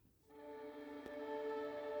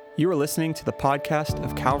You are listening to the podcast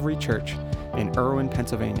of Calvary Church in Irwin,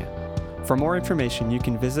 Pennsylvania. For more information, you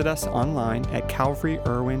can visit us online at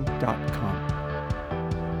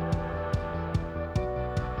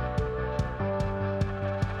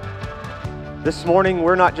calvaryirwin.com. This morning,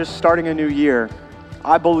 we're not just starting a new year.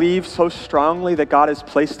 I believe so strongly that God has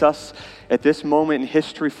placed us at this moment in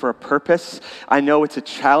history for a purpose. I know it's a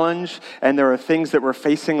challenge, and there are things that we're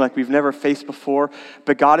facing like we've never faced before,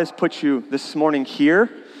 but God has put you this morning here,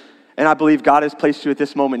 and I believe God has placed you at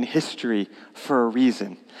this moment in history for a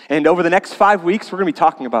reason. And over the next 5 weeks, we're going to be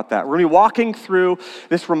talking about that. We're going to be walking through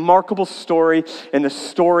this remarkable story in the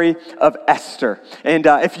story of Esther. And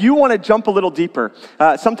if you want to jump a little deeper,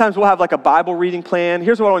 sometimes we'll have like a Bible reading plan.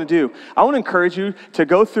 Here's what I want to do. I want to encourage you to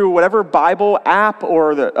go through whatever Bible app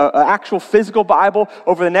or the actual physical Bible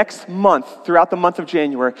over the next month, throughout the month of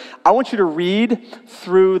January. I want you to read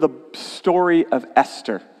through the story of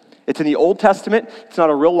Esther. It's in the Old Testament. It's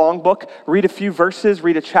not a real long book. Read a few verses,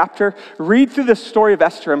 read a chapter, read through the story of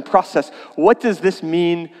Esther and process, what does this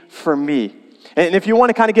mean for me? And if you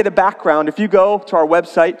want to kind of get a background, if you go to our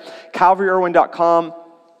website, calvaryirwin.com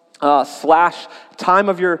 /time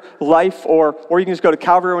of your life, or you can just go to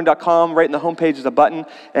calvaryirwin.com, right in the homepage is a button,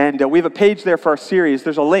 and we have a page there for our series.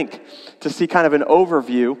 There's a link to see kind of an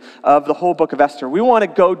overview of the whole book of Esther. We want to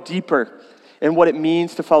go deeper and what it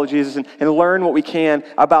means to follow Jesus and learn what we can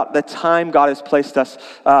about the time God has placed us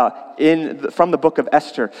from the book of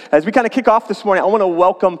Esther. As we kind of kick off this morning, I want to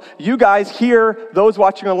welcome you guys here, those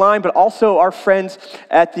watching online, but also our friends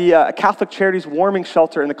at the Catholic Charities Warming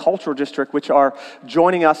Shelter in the Cultural District, which are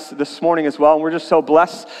joining us this morning as well. And we're just so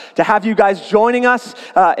blessed to have you guys joining us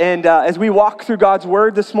as we walk through God's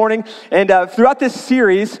Word this morning. And throughout this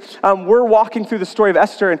series, we're walking through the story of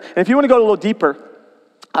Esther. And if you want to go a little deeper,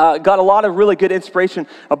 got a lot of really good inspiration.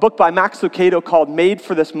 A book by Max Lucado called Made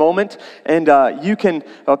for This Moment, and you can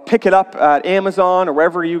pick it up at Amazon or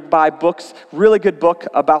wherever you buy books. Really good book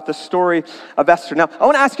about the story of Esther. Now, I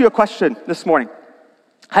want to ask you a question this morning.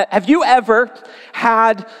 Have you ever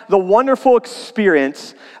had the wonderful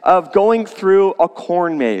experience of going through a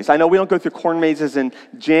corn maze? I know we don't go through corn mazes in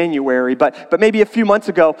January, but maybe a few months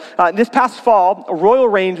ago, this past fall, Royal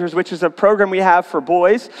Rangers, which is a program we have for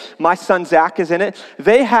boys, my son Zach is in it,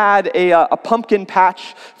 they had a pumpkin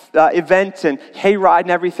patch event and hayride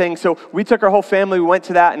and everything. So we took our whole family, we went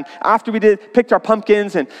to that, and after we picked our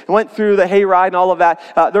pumpkins and went through the hayride and all of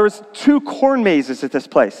that, there was 2 corn mazes at this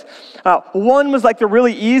place. One was like the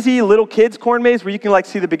really easy little kids corn maze where you can like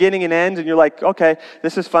see the beginning and end, and you're like, okay,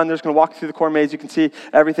 this is fun. They're just going to walk through the corn maze. You can see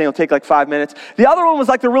everything. It'll take like 5 minutes. The other one was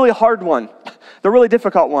like the really hard one, the really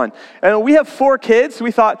difficult one. And we have 4 kids, so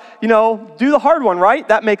we thought, do the hard one, right?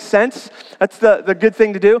 That makes sense. That's the good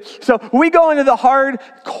thing to do. So we go into the hard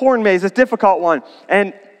corn maze, this difficult one.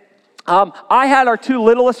 And I had our 2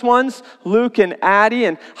 littlest ones, Luke and Addie,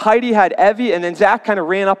 and Heidi had Evie, and then Zach kind of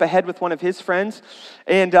ran up ahead with one of his friends.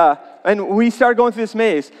 And we started going through this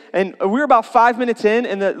maze. And we were about 5 minutes in,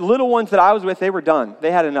 and the little ones that I was with, they were done.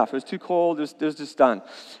 They had enough. It was too cold. It was just done.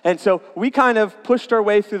 And so we kind of pushed our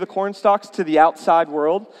way through the corn stalks to the outside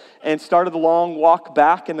world and started the long walk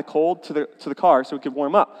back in the cold to the car so we could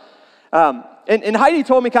warm up. And Heidi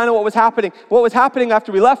told me kind of what was happening. What was happening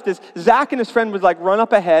after we left is Zach and his friend would like run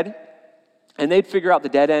up ahead, and they'd figure out the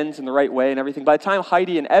dead ends and the right way and everything. By the time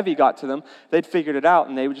Heidi and Evie got to them, they'd figured it out,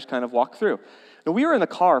 and they would just kind of walk through. Now, we were in the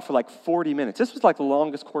car for like 40 minutes. This was like the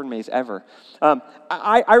longest corn maze ever.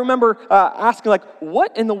 I remember asking, like,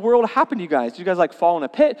 what in the world happened to you guys? Did you guys like fall in a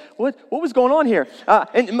pit? What was going on here?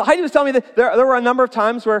 And Heidi was telling me that there were a number of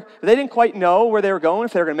times where they didn't quite know where they were going,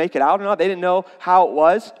 if they were going to make it out or not. They didn't know how it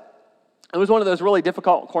was. It was one of those really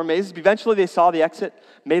difficult corn mazes. Eventually, they saw the exit,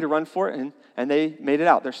 made a run for it, and they made it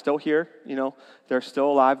out. They're still here, they're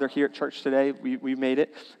still alive. They're here at church today. We made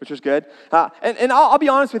it, which was good. And I'll be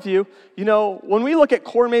honest with you, when we look at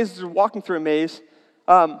corn mazes or walking through a maze,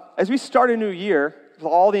 as we start a new year, with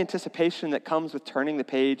all the anticipation that comes with turning the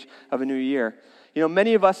page of a new year,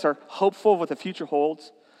 many of us are hopeful of what the future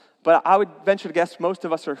holds, but I would venture to guess most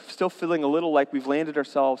of us are still feeling a little like we've landed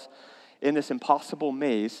ourselves in this impossible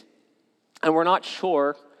maze, and we're not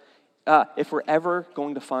sure if we're ever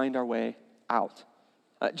going to find our way out.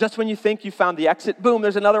 Just when you think you found the exit, boom,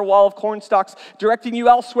 there's another wall of corn stalks directing you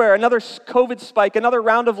elsewhere, another COVID spike, another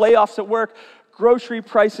round of layoffs at work. Grocery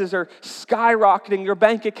prices are skyrocketing. Your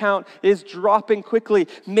bank account is dropping quickly.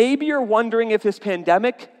 Maybe you're wondering if this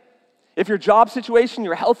pandemic, if your job situation,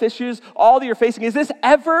 your health issues, all that you're facing, is this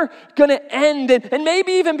ever going to end? And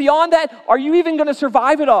maybe even beyond that, are you even going to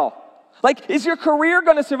survive it all? Like, is your career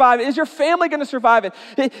going to survive it? Is your family going to survive it?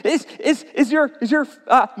 Is your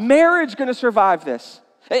marriage going to survive this?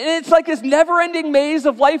 And it's like this never-ending maze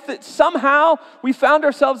of life that somehow we found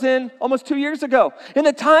ourselves in almost 2 years ago. And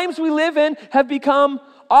the times we live in have become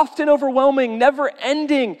often overwhelming,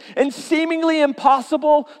 never-ending, and seemingly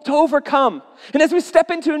impossible to overcome. And as we step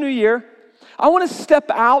into a new year, I want to step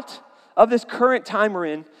out of this current time we're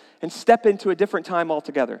in and step into a different time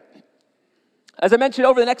altogether. As I mentioned,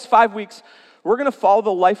 over the next 5 weeks, we're going to follow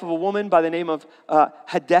the life of a woman by the name of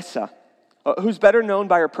Hadassah, who's better known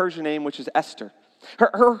by her Persian name, which is Esther.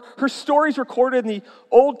 Her story is recorded in the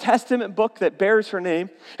Old Testament book that bears her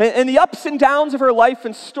name. And the ups and downs of her life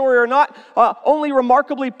and story are not only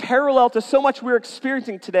remarkably parallel to so much we're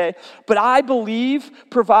experiencing today, but I believe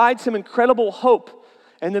provide some incredible hope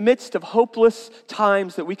in the midst of hopeless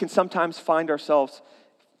times that we can sometimes find ourselves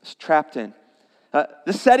trapped in.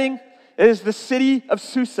 The setting is the city of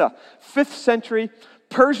Susa, 5th century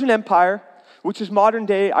Persian Empire, which is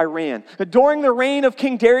modern-day Iran. During the reign of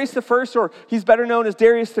King Darius I, or he's better known as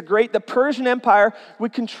Darius the Great, the Persian Empire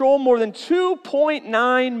would control more than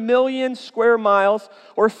 2.9 million square miles,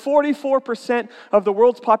 or 44% of the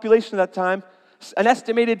world's population at that time, an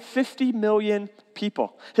estimated 50 million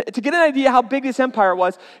people. To get an idea how big this empire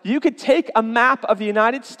was, you could take a map of the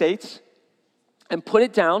United States and put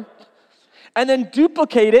it down, and then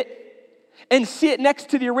duplicate it and see it next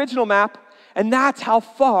to the original map, and that's how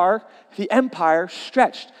far the empire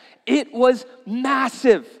stretched. It was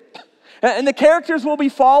massive. And the characters we'll be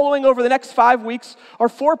following over the next 5 weeks are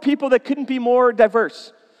 4 people that couldn't be more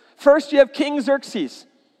diverse. First, you have King Xerxes.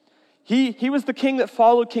 He was the king that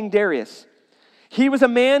followed King Darius. He was a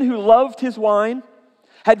man who loved his wine,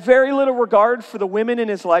 had very little regard for the women in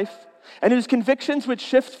his life, and whose convictions would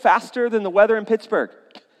shift faster than the weather in Pittsburgh.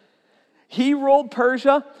 He ruled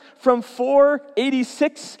Persia from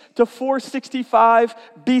 486 to 465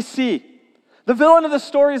 BC. The villain of the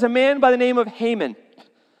story is a man by the name of Haman.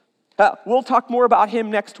 We'll talk more about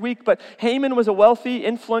him next week, but Haman was a wealthy,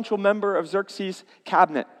 influential member of Xerxes'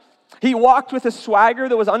 cabinet. He walked with a swagger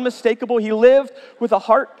that was unmistakable. He lived with a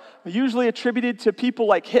heart usually attributed to people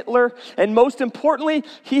like Hitler. And most importantly,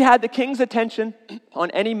 he had the king's attention on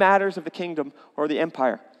any matters of the kingdom or the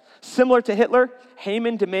empire. Similar to Hitler,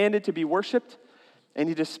 Haman demanded to be worshipped, and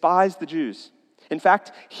he despised the Jews. In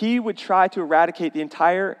fact, he would try to eradicate the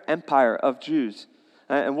entire empire of Jews.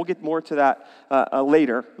 And we'll get more to that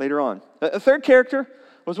later on. A third character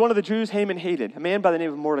was one of the Jews Haman hated, a man by the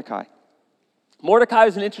name of Mordecai. Mordecai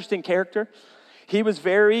was an interesting character. He was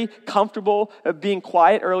very comfortable being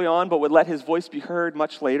quiet early on, but would let his voice be heard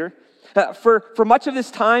much later. For much of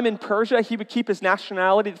this time in Persia, he would keep his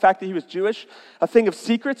nationality, the fact that he was Jewish, a thing of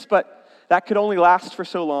secrets, but that could only last for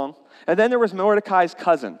so long. And then there was Mordecai's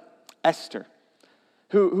cousin, Esther,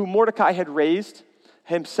 who Mordecai had raised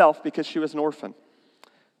himself because she was an orphan.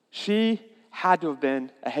 She had to have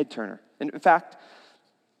been a head turner. And in fact,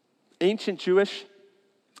 ancient Jewish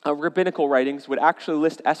rabbinical writings would actually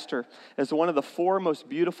list Esther as one of the 4 most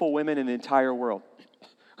beautiful women in the entire world.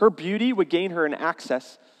 Her beauty would gain her an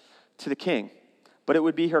access to the king, but it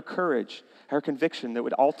would be her courage, her conviction that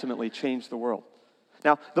would ultimately change the world.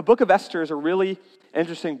 Now, the book of Esther is a really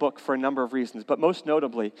interesting book for a number of reasons, but most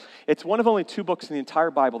notably, it's one of only 2 books in the entire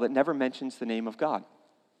Bible that never mentions the name of God.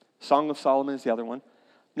 Song of Solomon is the other one.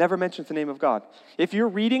 Never mentions the name of God. If you're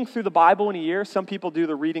reading through the Bible in a year, some people do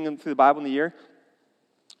the reading through the Bible in a year,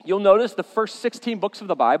 you'll notice the first 16 books of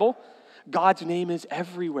the Bible, God's name is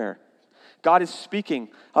everywhere. God is speaking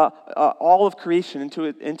all of creation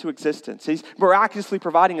into existence. He's miraculously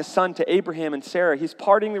providing a son to Abraham and Sarah. He's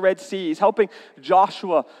parting the Red Sea. He's helping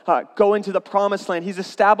Joshua go into the promised land. He's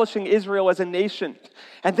establishing Israel as a nation.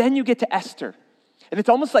 And then you get to Esther. And it's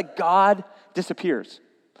almost like God disappears.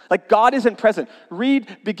 Like God isn't present.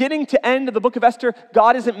 Read beginning to end of the book of Esther,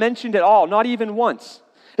 God isn't mentioned at all, not even once.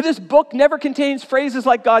 This book never contains phrases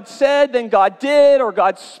like God said, then God did, or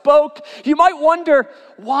God spoke. You might wonder,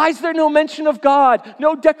 why is there no mention of God,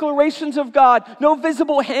 no declarations of God, no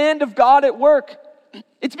visible hand of God at work?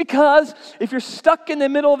 It's because if you're stuck in the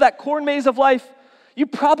middle of that corn maze of life, you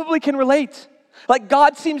probably can relate. Like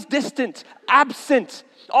God seems distant, absent,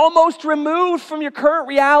 almost removed from your current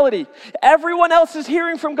reality. Everyone else is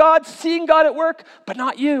hearing from God, seeing God at work, but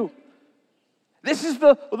not you. This is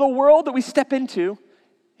the world that we step into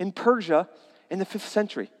in Persia in the 5th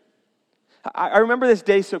century. I remember this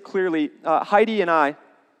day so clearly. Heidi and I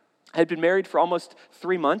had been married for almost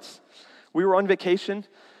 3 months. We were on vacation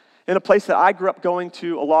in a place that I grew up going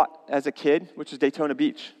to a lot as a kid, which is Daytona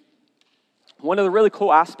Beach. One of the really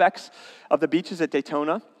cool aspects of the beaches at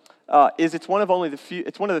Daytona it's one of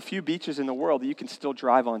the few beaches in the world that you can still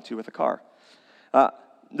drive onto with a car.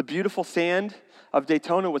 The beautiful sand of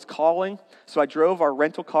Daytona was calling, so I drove our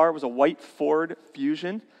rental car. It was a white Ford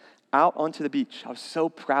Fusion out onto the beach. I was so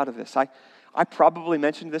proud of this. I probably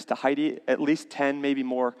mentioned this to Heidi at least 10, maybe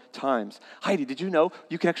more times. Heidi, did you know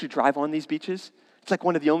you can actually drive on these beaches? It's like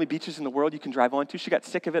one of the only beaches in the world you can drive onto. She got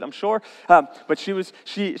sick of it, I'm sure, but she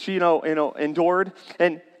endured.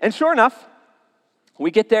 And sure enough,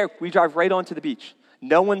 we get there, we drive right onto the beach.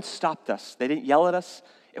 No one stopped us. They didn't yell at us.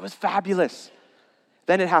 It was fabulous.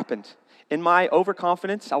 Then it happened. In my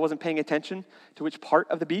overconfidence, I wasn't paying attention to which part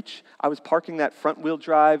of the beach I was parking that front-wheel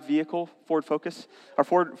drive vehicle, Ford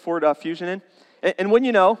Fusion in. And when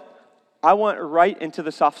you know, I went right into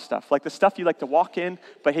the soft stuff, like the stuff you like to walk in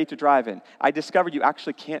but hate to drive in. I discovered you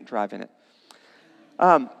actually can't drive in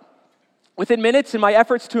it. Within minutes, in my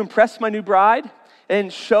efforts to impress my new bride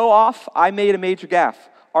and show off, I made a major gaffe.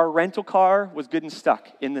 Our rental car was good and stuck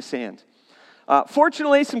in the sand.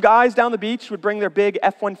 Fortunately, some guys down the beach would bring their big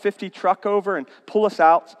F-150 truck over and pull us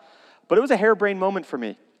out, but it was a harebrained moment for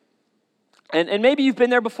me. And maybe you've been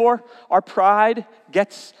there before. Our pride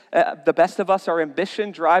gets the best of us. Our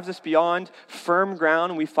ambition drives us beyond firm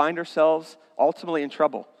ground, and we find ourselves ultimately in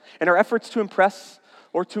trouble. In our efforts to impress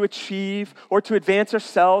or to achieve or to advance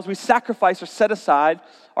ourselves, we sacrifice or set aside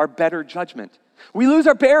our better judgment. We lose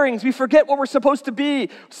our bearings. We forget what we're supposed to be,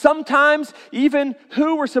 sometimes even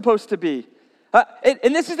who we're supposed to be.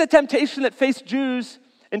 And this is the temptation that faced Jews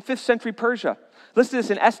in 5th century Persia. Listen to this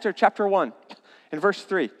in Esther chapter 1, in verse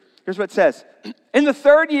 3. Here's what it says. In the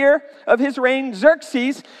 3rd year of his reign,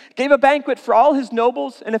 Xerxes gave a banquet for all his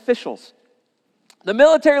nobles and officials. The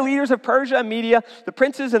military leaders of Persia and Media, the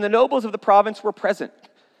princes and the nobles of the province were present.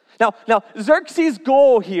 Now Xerxes'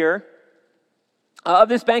 goal here of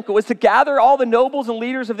this banquet was to gather all the nobles and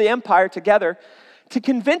leaders of the empire together to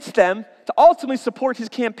convince them to ultimately support his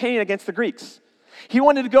campaign against the Greeks. He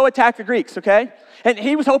wanted to go attack the Greeks, okay? And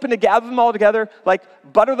he was hoping to gather them all together, like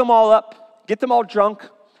butter them all up, get them all drunk,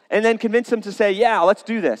 and then convince them to say, yeah, let's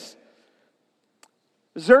do this.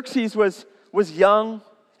 Xerxes was young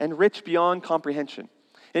and rich beyond comprehension.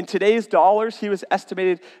 In today's dollars, he was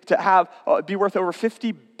estimated to be worth over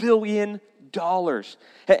 $50 billion.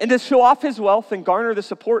 And to show off his wealth and garner the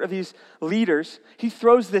support of these leaders, he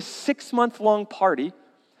throws this 6-month-long party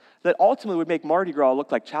that ultimately would make Mardi Gras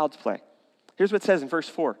look like child's play. Here's what it says in verse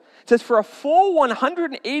 4. It says, for a full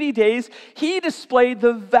 180 days, he displayed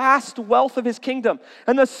the vast wealth of his kingdom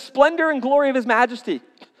and the splendor and glory of his majesty.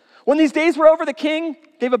 When these days were over, the king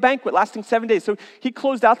gave a banquet lasting 7 days. So he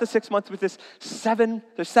closed out the 6 months with this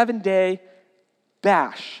 7-day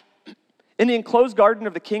bash in the enclosed garden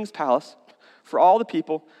of the king's palace for all the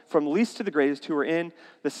people, from least to the greatest, who were in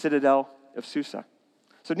the citadel of Susa.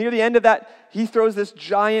 So near the end of that, he throws this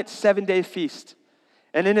giant 7-day feast.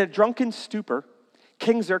 And in a drunken stupor,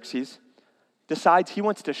 King Xerxes decides he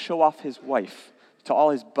wants to show off his wife to all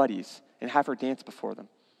his buddies and have her dance before them.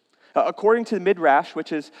 According to the Midrash,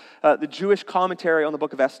 which is the Jewish commentary on the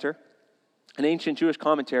book of Esther, an ancient Jewish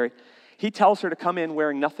commentary, he tells her to come in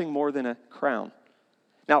wearing nothing more than a crown.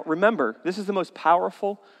 Now, remember, this is the most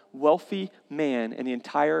powerful, wealthy man in the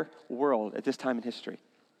entire world at this time in history.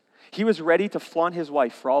 He was ready to flaunt his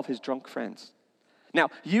wife for all of his drunk friends. Now,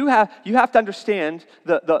 you have to understand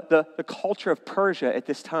the culture of Persia at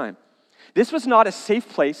this time. This was not a safe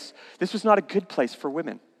place. This was not a good place for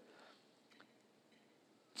women.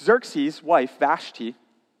 Xerxes' wife, Vashti,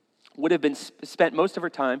 would have been spent most of her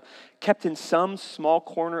time kept in some small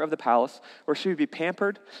corner of the palace where she would be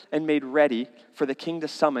pampered and made ready for the king to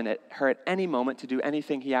summon her at any moment to do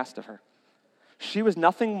anything he asked of her. She was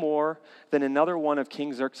nothing more than another one of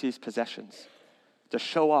King Xerxes' possessions to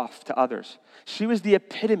show off to others. She was the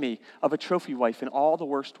epitome of a trophy wife in all the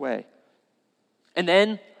worst way. And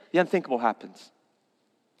then the unthinkable happens.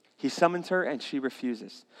 He summons her and she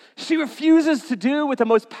refuses. She refuses to do what the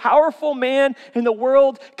most powerful man in the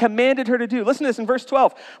world commanded her to do. Listen to this in verse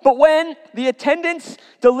 12. But when the attendants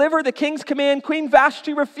delivered the king's command, Queen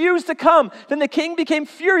Vashti refused to come. Then the king became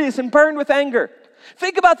furious and burned with anger.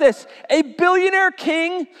 Think about this. A billionaire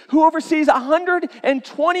king who oversees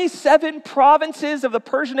 127 provinces of the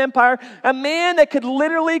Persian Empire, a man that could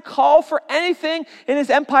literally call for anything in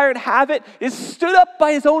his empire and have it, is stood up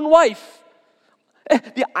by his own wife.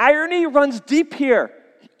 The irony runs deep here.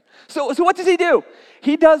 So what does he do?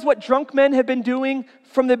 He does what drunk men have been doing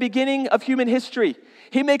from the beginning of human history.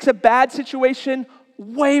 He makes a bad situation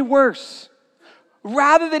way worse.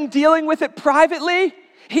 Rather than dealing with it privately,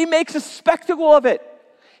 he makes a spectacle of it.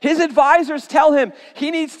 His advisors tell him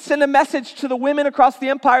he needs to send a message to the women across the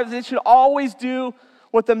empire that they should always do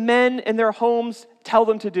what the men in their homes tell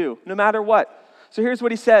them to do, no matter what. So here's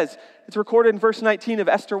what he says. It's recorded in verse 19 of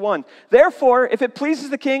Esther 1. Therefore, if it pleases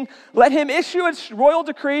the king, let him issue a royal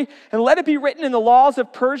decree, and let it be written in the laws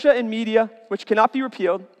of Persia and Media, which cannot be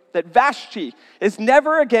repealed, that Vashti is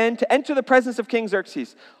never again to enter the presence of King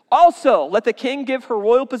Xerxes. Also, let the king give her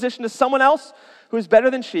royal position to someone else who is better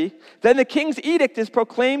than she. Then the king's edict is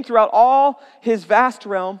proclaimed throughout all his vast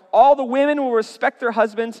realm. All the women will respect their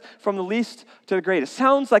husbands from the least to the greatest.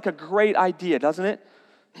 Sounds like a great idea, doesn't it?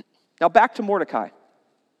 Now back to Mordecai.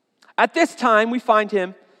 At this time, we find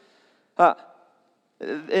him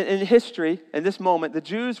in history, in this moment, the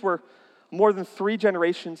Jews were more than 3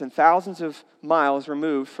 generations and thousands of miles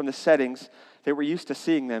removed from the settings they were used to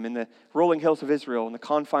seeing them in the rolling hills of Israel and the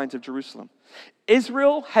confines of Jerusalem.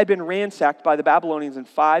 Israel had been ransacked by the Babylonians in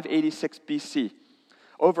 586 BC,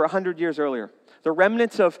 over 100 years earlier. The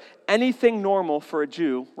remnants of anything normal for a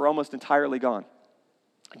Jew were almost entirely gone.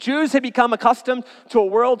 Jews had become accustomed to a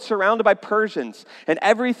world surrounded by Persians and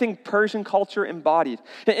everything Persian culture embodied.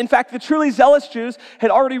 In fact, the truly zealous Jews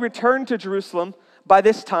had already returned to Jerusalem by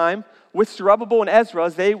this time with Zerubbabel and Ezra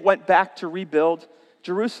as they went back to rebuild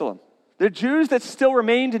Jerusalem. The Jews that still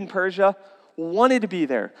remained in Persia wanted to be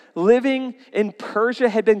there. Living in Persia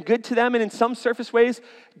had been good to them and in some surface ways,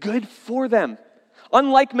 good for them.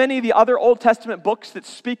 Unlike many of the other Old Testament books that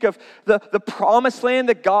speak of the promised land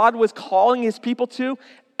that God was calling his people to,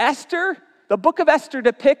 Esther, the book of Esther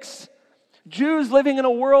depicts Jews living in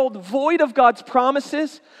a world void of God's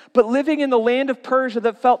promises, but living in the land of Persia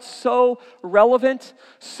that felt so relevant,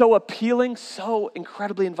 so appealing, so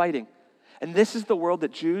incredibly inviting. And this is the world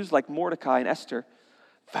that Jews like Mordecai and Esther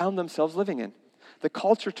found themselves living in. The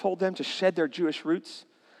culture told them to shed their Jewish roots,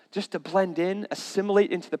 just to blend in, assimilate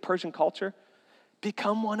into the Persian culture,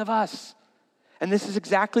 become one of us. And this is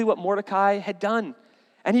exactly what Mordecai had done.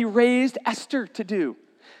 And he raised Esther to do.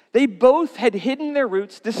 They both had hidden their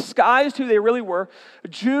roots, disguised who they really were,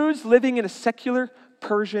 Jews living in a secular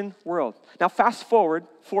Persian world. Now fast forward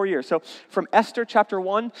 4 years. So from Esther chapter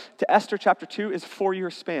 1 to Esther chapter 2 is a 4-year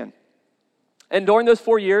span. And during those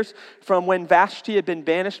 4 years, from when Vashti had been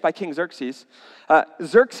banished by King Xerxes,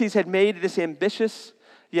 Xerxes had made this ambitious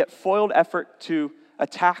yet foiled effort to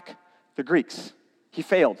attack the Greeks. He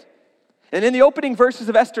failed. And in the opening verses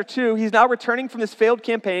of Esther 2, he's now returning from this failed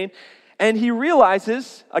campaign, and he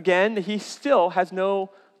realizes, again, that he still has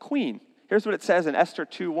no queen. Here's what it says in Esther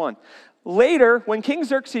 2:1. Later, when King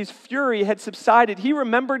Xerxes' fury had subsided, he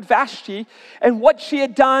remembered Vashti and what she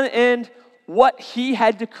had done and what he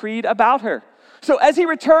had decreed about her. So as he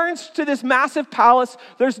returns to this massive palace,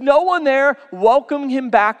 there's no one there welcoming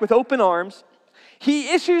him back with open arms.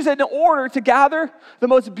 He issues an order to gather the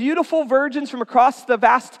most beautiful virgins from across the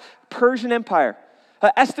vast Persian Empire.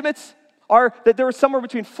 Estimates are that there were somewhere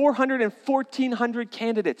between 400 and 1,400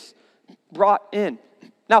 candidates brought in.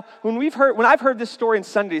 Now, when I've heard this story in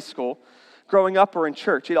Sunday school, growing up or in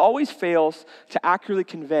church, it always fails to accurately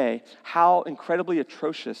convey how incredibly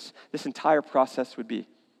atrocious this entire process would be.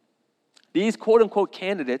 These quote-unquote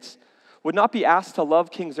candidates would not be asked to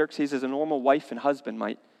love King Xerxes as a normal wife and husband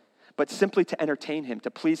might, but simply to entertain him, to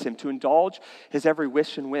please him, to indulge his every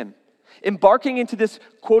wish and whim. Embarking into this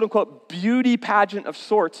quote-unquote beauty pageant of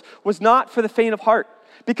sorts was not for the faint of heart,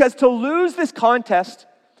 because to lose this contest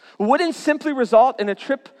wouldn't simply result in a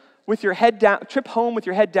trip home with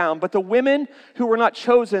your head down, but the women who were not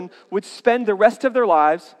chosen would spend the rest of their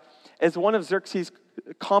lives as one of Xerxes'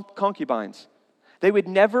 concubines. They would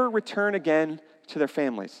never return again to their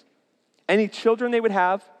families. Any children they would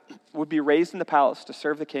have would be raised in the palace to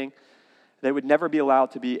serve the king. They would never be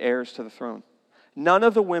allowed to be heirs to the throne. None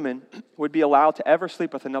of the women would be allowed to ever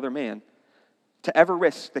sleep with another man, to ever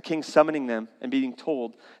risk the king summoning them and being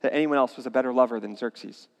told that anyone else was a better lover than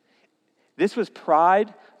Xerxes. This was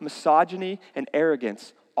pride, misogyny, and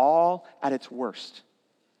arrogance, all at its worst.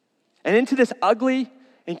 And into this ugly,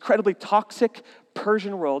 incredibly toxic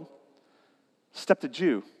Persian world stepped a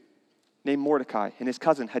Jew named Mordecai and his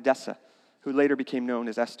cousin Hadassah, who later became known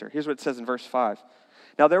as Esther. Here's what it says in verse 5.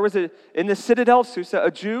 Now there was in the citadel of Susa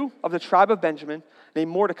a Jew of the tribe of Benjamin named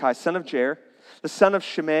Mordecai, son of Jair, the son of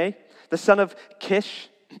Shimei, the son of Kish,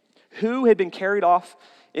 who had been carried off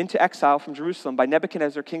into exile from Jerusalem by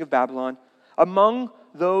Nebuchadnezzar, king of Babylon, among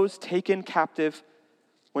those taken captive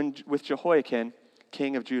with Jehoiakim,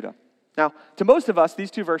 king of Judah. Now, to most of us,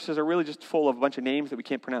 these 2 verses are really just full of a bunch of names that we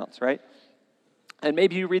can't pronounce, right? And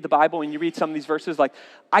maybe you read the Bible and you read some of these verses like,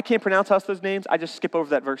 I can't pronounce those names. I just skip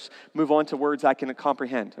over that verse, move on to words I can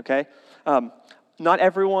comprehend, okay? Not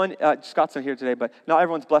everyone, Scott's not here today, but not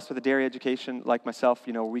everyone's blessed with a dairy education like myself.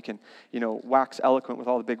 We can, wax eloquent with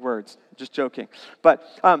all the big words. Just joking. But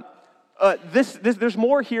there's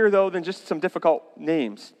more here, though, than just some difficult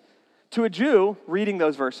names. To a Jew reading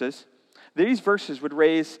those verses, these verses would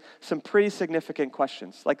raise some pretty significant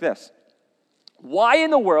questions like this. Why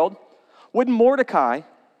in the world would Mordecai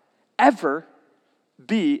ever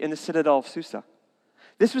be in the citadel of Susa?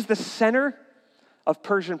 This was the center of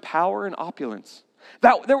Persian power and opulence.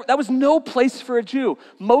 That was no place for a Jew.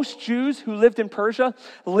 Most Jews who lived in Persia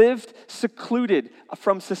lived secluded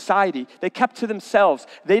from society. They kept to themselves.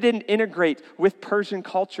 They didn't integrate with Persian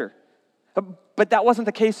culture. But that wasn't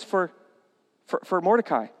the case for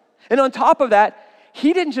Mordecai. And on top of that,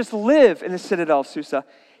 he didn't just live in the citadel of Susa.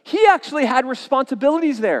 He actually had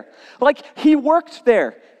responsibilities there. Like, he worked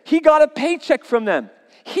there. He got a paycheck from them.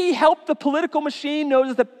 He helped the political machine known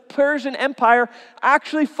as the Persian Empire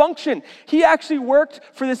actually function. He actually worked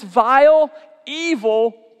for this vile,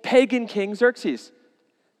 evil, pagan king Xerxes.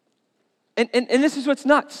 And this is what's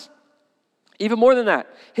nuts. Even more than that,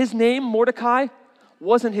 his name, Mordecai,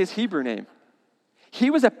 wasn't his Hebrew name. He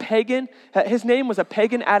was a pagan, his name was a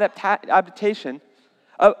pagan adaptation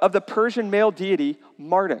of the Persian male deity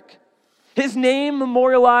Marduk. His name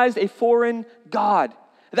memorialized a foreign god.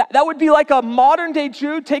 That would be like a modern day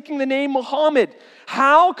Jew taking the name Muhammad.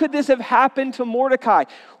 How could this have happened to Mordecai?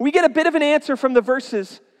 We get a bit of an answer from the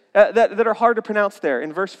verses that are hard to pronounce there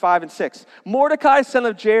in verse 5 and 6. Mordecai, son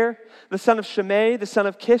of Jair, the son of Shimei, the son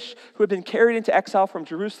of Kish, who had been carried into exile from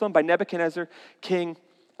Jerusalem by Nebuchadnezzar, king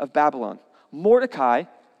of Babylon. Mordecai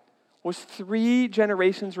was 3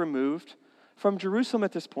 generations removed from Jerusalem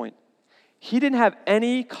at this point. He didn't have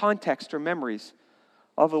any context or memories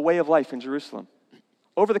of the way of life in Jerusalem.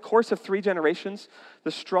 Over the course of 3 generations,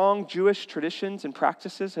 the strong Jewish traditions and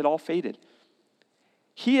practices had all faded.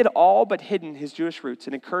 He had all but hidden his Jewish roots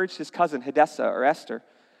and encouraged his cousin Hadassah or Esther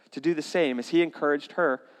to do the same, as he encouraged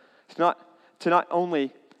her to not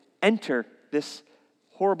only enter this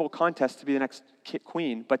horrible contest to be the next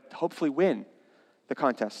queen, but hopefully win the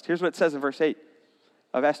contest. Here's what it says in verse 8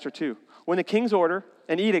 of Esther 2. When the king's order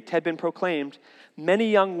and edict had been proclaimed,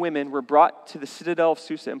 many young women were brought to the citadel of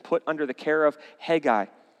Susa and put under the care of Haggai.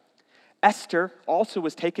 Esther also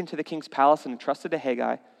was taken to the king's palace and entrusted to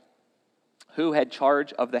Haggai, who had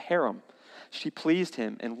charge of the harem. She pleased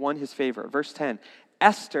him and won his favor. Verse 10,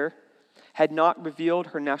 Esther had not revealed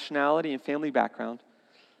her nationality and family background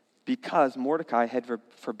because Mordecai had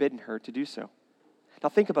forbidden her to do so. Now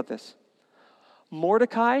think about this.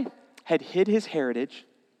 Mordecai had hid his heritage,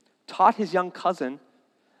 taught his young cousin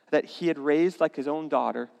that he had raised like his own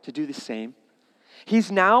daughter to do the same.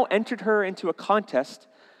 He's now entered her into a contest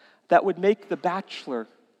that would make the bachelor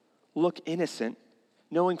look innocent,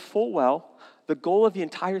 knowing full well the goal of the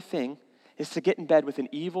entire thing is to get in bed with an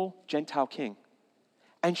evil Gentile king.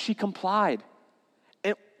 And she complied.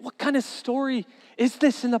 And what kind of story is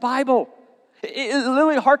this in the Bible? It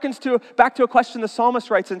literally harkens back to a question the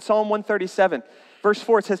psalmist writes in Psalm 137. Verse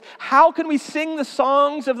 4, it says, how can we sing the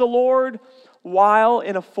songs of the Lord while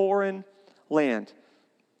in a foreign land?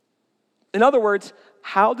 In other words,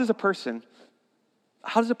 how does a person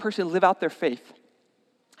live out their faith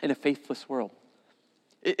in a faithless world?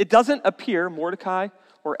 It doesn't appear Mordecai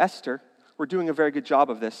or Esther were doing a very good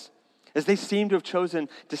job of this, as they seem to have chosen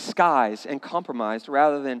disguise and compromise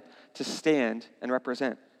rather than to stand and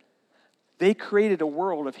represent. They created a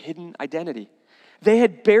world of hidden identity. They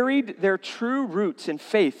had buried their true roots in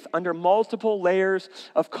faith under multiple layers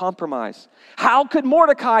of compromise. How could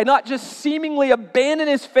Mordecai not just seemingly abandon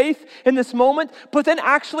his faith in this moment, but then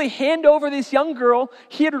actually hand over this young girl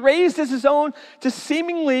he had raised as his own to this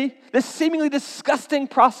seemingly disgusting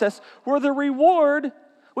process where the reward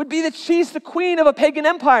would be that she's the queen of a pagan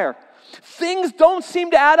empire? Things don't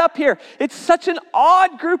seem to add up here. It's such an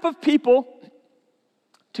odd group of people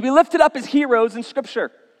to be lifted up as heroes in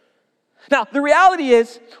Scripture. Now, the reality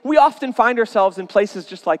is, we often find ourselves in places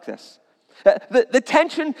just like this. The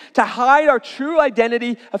tension to hide our true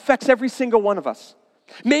identity affects every single one of us.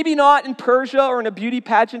 Maybe not in Persia or in a beauty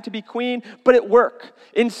pageant to be queen, but at work,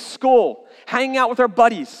 in school, hanging out with our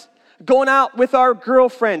buddies, going out with our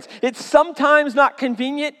girlfriends. It's sometimes not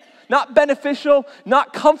convenient, not beneficial,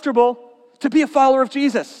 not comfortable to be a follower of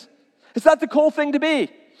Jesus. It's not the cool thing to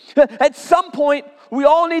be. At some point, we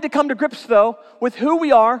all need to come to grips, though, with who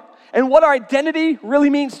we are and what our identity really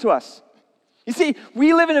means to us. You see,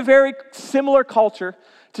 we live in a very similar culture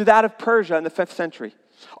to that of Persia in the 5th century.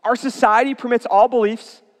 Our society permits all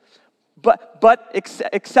beliefs, but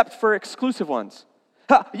except for exclusive ones.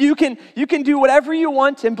 You can do whatever you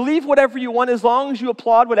want and believe whatever you want as long as you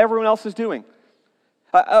applaud what everyone else is doing.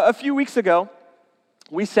 A few weeks ago,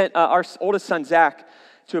 we sent our oldest son, Zach,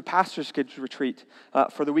 to a pastor's kids retreat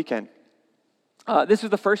for the weekend. This was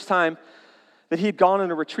the first time that he had gone on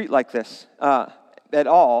a retreat like this. at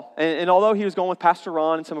all. And although he was going with Pastor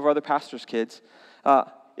Ron and some of our other pastors' kids,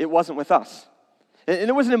 it wasn't with us. And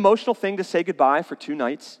it was an emotional thing to say goodbye for 2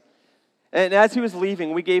 nights. And as he was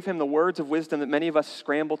leaving, we gave him the words of wisdom that many of us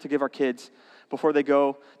scramble to give our kids before they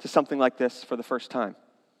go to something like this for the first time.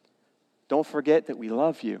 Don't forget that we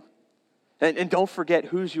love you. And don't forget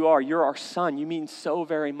whose you are. You're our son. You mean so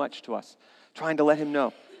very much to us. Trying to let him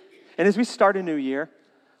know. And as we start a new year,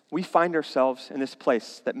 we find ourselves in this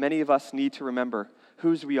place that many of us need to remember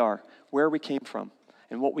whose we are, where we came from,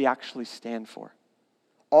 and what we actually stand for.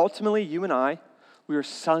 Ultimately, you and I, we are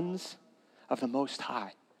sons of the Most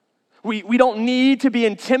High. We don't need to be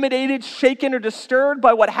intimidated, shaken, or disturbed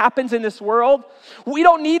by what happens in this world. We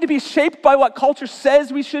don't need to be shaped by what culture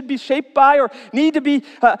says we should be shaped by or need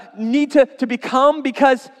to become,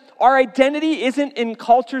 because our identity isn't in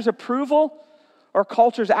culture's approval or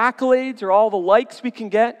culture's accolades or all the likes we can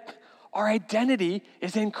get. Our identity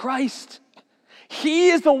is in Christ. He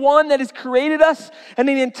is the one that has created us, and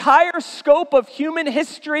in the entire scope of human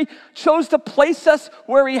history chose to place us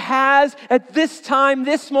where he has at this time,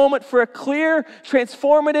 this moment, for a clear,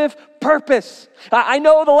 transformative purpose. I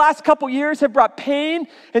know the last couple years have brought pain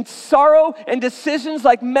and sorrow and decisions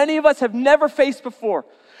like many of us have never faced before.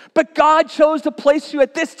 But God chose to place you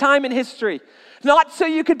at this time in history. Not so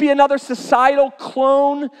you could be another societal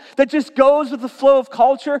clone that just goes with the flow of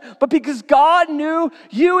culture, but because God knew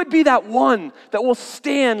you would be that one that will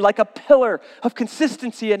stand like a pillar of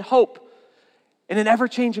consistency and hope in an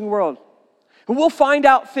ever-changing world. And we'll find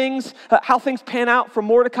out how things pan out for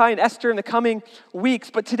Mordecai and Esther in the coming weeks.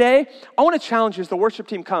 But today, I want to challenge you as the worship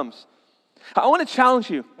team comes. I want to challenge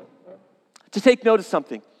you to take note of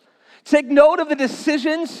something. Take note of the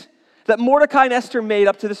decisions that Mordecai and Esther made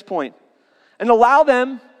up to this point, and allow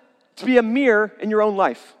them to be a mirror in your own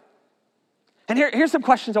life. And here's some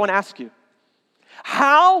questions I want to ask you.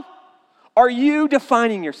 How are you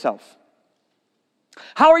defining yourself?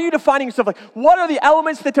 How are you defining yourself? Like, what are the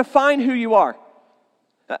elements that define who you are?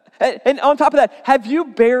 And on top of that, have you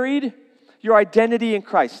buried your identity in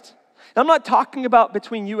Christ? Now, I'm not talking about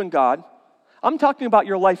between you and God. I'm talking about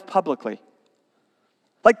your life publicly.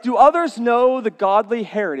 Like, do others know the godly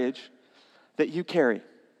heritage that you carry?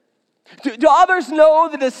 Do others know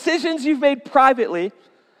the decisions you've made privately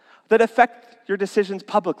that affect your decisions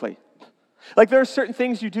publicly? Like, there are certain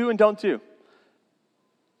things you do and don't do.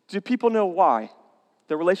 Do people know why?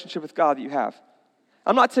 The relationship with God that you have.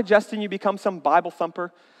 I'm not suggesting you become some Bible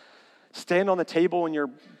thumper, stand on the table in your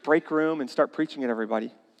break room and start preaching at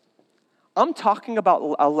everybody. I'm talking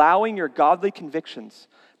about allowing your godly convictions,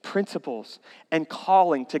 principles, and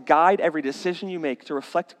calling to guide every decision you make to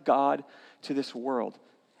reflect God to this world,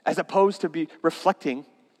 as opposed to be reflecting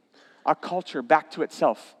a culture back to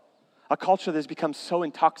itself, a culture that has become so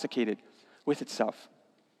intoxicated with itself.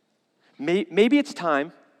 Maybe it's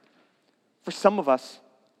time for some of us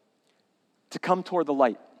to come toward the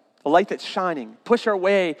light that's shining, push our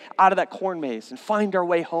way out of that corn maze and find our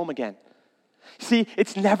way home again. See,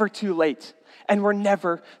 it's never too late, and we're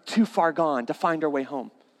never too far gone to find our way home.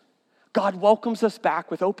 God welcomes us back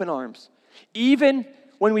with open arms, even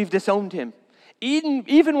when we've disowned him.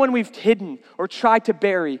 Even when we've hidden or tried to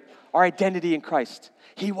bury our identity in Christ,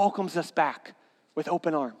 he welcomes us back with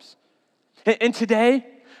open arms. And today,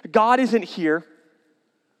 God isn't here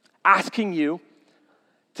asking you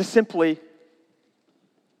to simply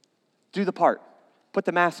do the part, put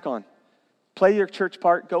the mask on, play your church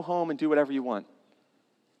part, go home and do whatever you want.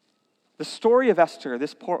 The story of Esther,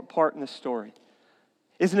 this part in the story,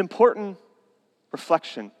 is an important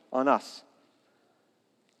reflection on us.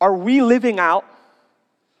 Are we living out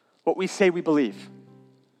what we say we believe?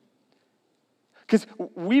 Because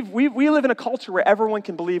we live in a culture where everyone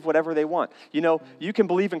can believe whatever they want. You know, you can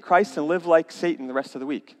believe in Christ and live like Satan the rest of the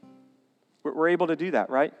week. We're able to do that,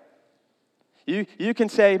 right? You can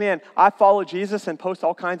say, man, I follow Jesus and post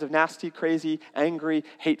all kinds of nasty, crazy, angry,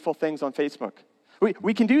 hateful things on Facebook.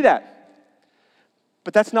 We can do that.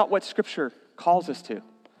 But that's not what Scripture calls us to.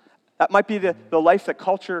 That might be the life that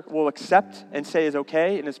culture will accept and say is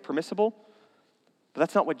okay and is permissible. But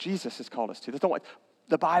that's not what Jesus has called us to. That's not what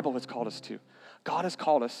the Bible has called us to. God has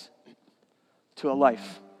called us to a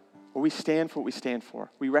life where we stand for what we stand for.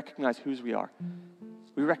 We recognize whose we are.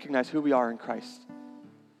 We recognize who we are in Christ.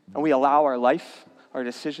 And we allow our life, our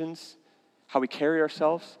decisions, how we carry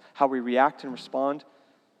ourselves, how we react and respond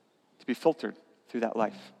to be filtered through that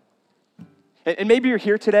life. And maybe you're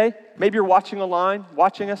here today, maybe you're watching online,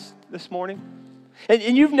 watching us this morning, and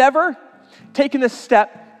you've never taken this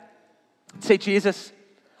step to say, Jesus,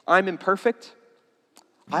 I'm imperfect.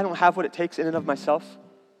 I don't have what it takes in and of myself.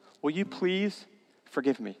 Will you please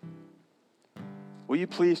forgive me? Will you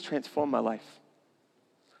please transform my life?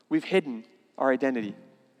 we've hidden our identity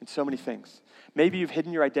in so many things. Maybe you've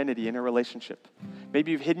hidden your identity in a relationship.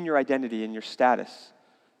 Maybe you've hidden your identity in your status.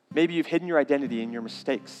 Maybe you've hidden your identity in your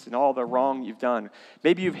mistakes and all the wrong you've done.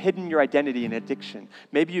 Maybe you've hidden your identity in addiction.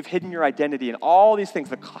 Maybe you've hidden your identity in all these things,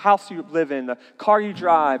 the house you live in, the car you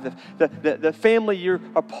drive, the family you're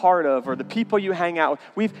a part of, or the people you hang out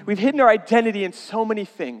with. We've hidden our identity in so many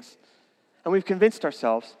things. And we've convinced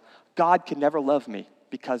ourselves, God could never love me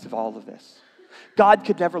because of all of this. God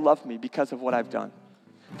could never love me because of what I've done.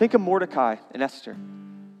 Think of Mordecai and Esther.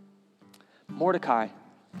 Mordecai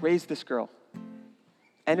raised this girl,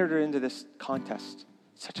 entered her into this contest,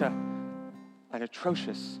 such an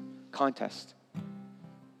atrocious contest,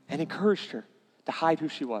 and encouraged her to hide who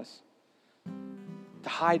she was, to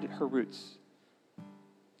hide her roots.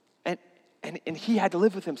 And he had to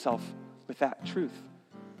live with himself with that truth.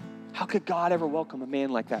 How could God ever welcome a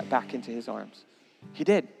man like that back into his arms? He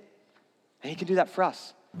did. And he can do that for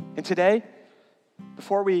us. And today,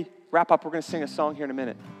 before we wrap up, we're going to sing a song here in a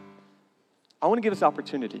minute. I want to give us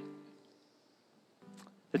opportunity.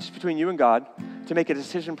 It's just between you and God to make a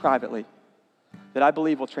decision privately that I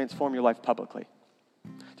believe will transform your life publicly.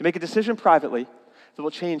 To make a decision privately that will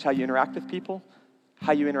change how you interact with people,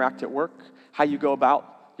 how you interact at work, how you go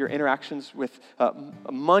about your interactions with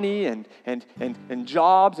money and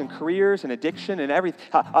jobs and careers and addiction and everything.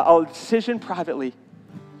 A decision privately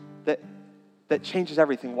that changes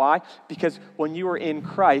everything. Why? Because when you are in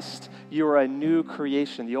Christ, you are a new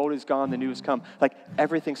creation. The old is gone, the new has come. Like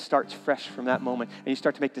everything starts fresh from that moment, and you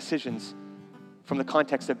start to make decisions from the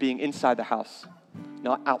context of being inside the house,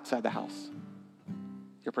 not outside the house.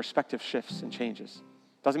 Your perspective shifts and changes.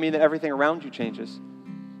 Doesn't mean that everything around you changes.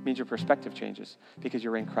 It means your perspective changes because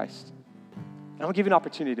you're in Christ. And I want to give you an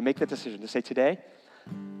opportunity to make that decision, to say, today,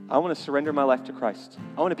 I want to surrender my life to Christ.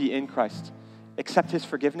 I want to be in Christ, accept his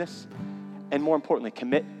forgiveness, and more importantly,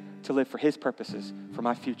 commit to live for his purposes, for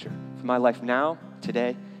my future, for my life now,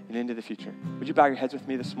 today, and into the future. Would you bow your heads with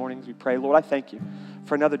me this morning as we pray? Lord, I thank you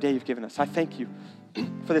for another day you've given us. I thank you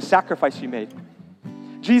for the sacrifice you made.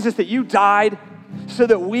 Jesus, that you died so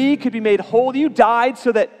that we could be made whole. You died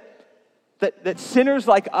so that sinners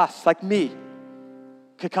like us, like me,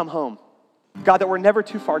 could come home. God, that we're never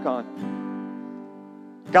too far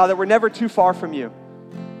gone. God, that we're never too far from you.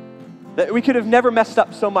 That we could have never messed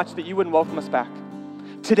up so much that you wouldn't welcome us back.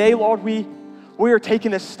 Today, Lord, we are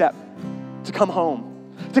taking this step to come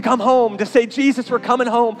home. To come home, to say, Jesus, we're coming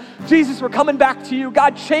home. Jesus, we're coming back to you.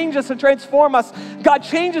 God, change us and transform us. God,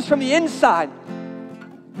 change us from the inside.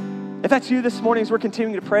 If that's you this morning as we're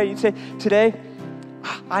continuing to pray, you'd say, today,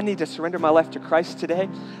 I need to surrender my life to Christ today.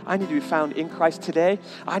 I need to be found in Christ today.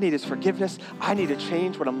 I need his forgiveness. I need to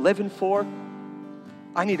change what I'm living for.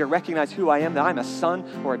 I need to recognize who I am, that I'm a son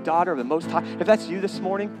or a daughter of the Most High. If that's you this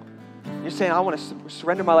morning, you're saying, I want to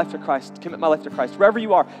surrender my life to Christ, commit my life to Christ. Wherever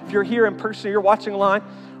you are, if you're here in person or you're watching online,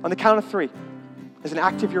 on the count of 3, as an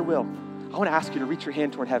act of your will, I want to ask you to reach your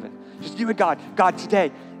hand toward heaven. Just you and God. God,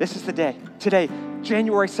 today, this is the day. Today,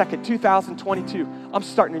 January 2nd, 2022, I'm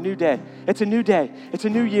starting a new day. It's a new day. It's a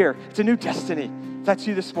new year. It's a new destiny. If that's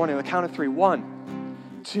you this morning, on the count of 3, 1,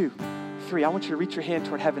 2, 3. I want you to reach your hand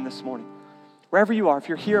toward heaven this morning. Wherever you are, if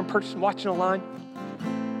you're here in person, watching online,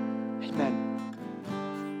 amen.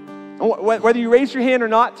 And whether you raise your hand or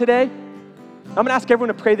not today, I'm going to ask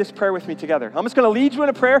everyone to pray this prayer with me together. I'm just going to lead you in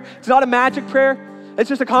a prayer. It's not a magic prayer. It's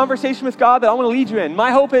just a conversation with God that I want to lead you in.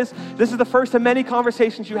 My hope is this is the first of many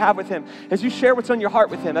conversations you have with him as you share what's on your heart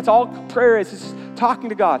with him. That's all prayer is just talking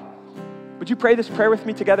to God. Would you pray this prayer with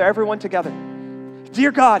me together, everyone together?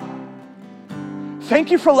 Dear God, thank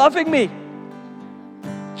you for loving me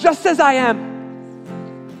just as I am.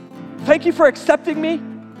 Thank you for accepting me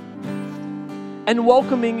and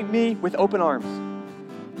welcoming me with open arms.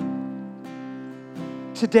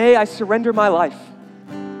 Today, I surrender my life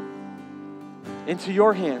into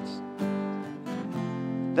your hands,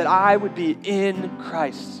 that I would be in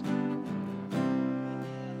Christ.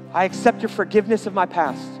 I accept your forgiveness of my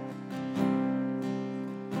past.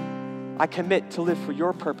 I commit to live for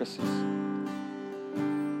your purposes.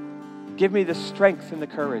 Give me the strength and the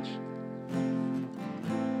courage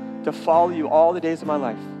to follow you all the days of my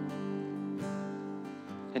life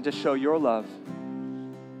and to show your love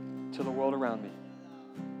to the world around me.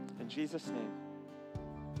 In Jesus' name.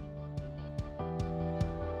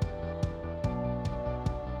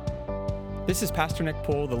 This is Pastor Nick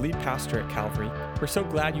Poole, the lead pastor at Calvary. We're so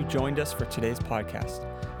glad you joined us for today's podcast.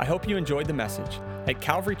 I hope you enjoyed the message. At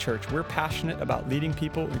Calvary Church, we're passionate about leading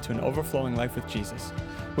people into an overflowing life with Jesus.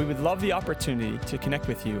 We would love the opportunity to connect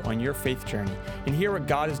with you on your faith journey and hear what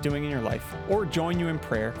God is doing in your life, or join you in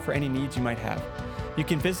prayer for any needs you might have. You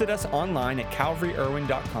can visit us online at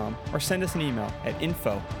calvaryirwin.com or send us an email at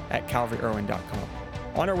info@calvaryirwin.com.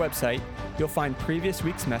 On our website, you'll find previous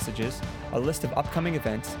week's messages, a list of upcoming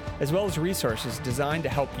events, as well as resources designed to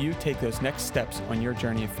help you take those next steps on your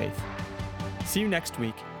journey of faith. See you next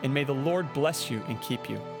week, and may the Lord bless you and keep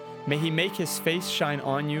you. May he make his face shine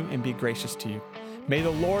on you and be gracious to you. May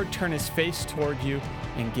the Lord turn his face toward you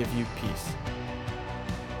and give you peace.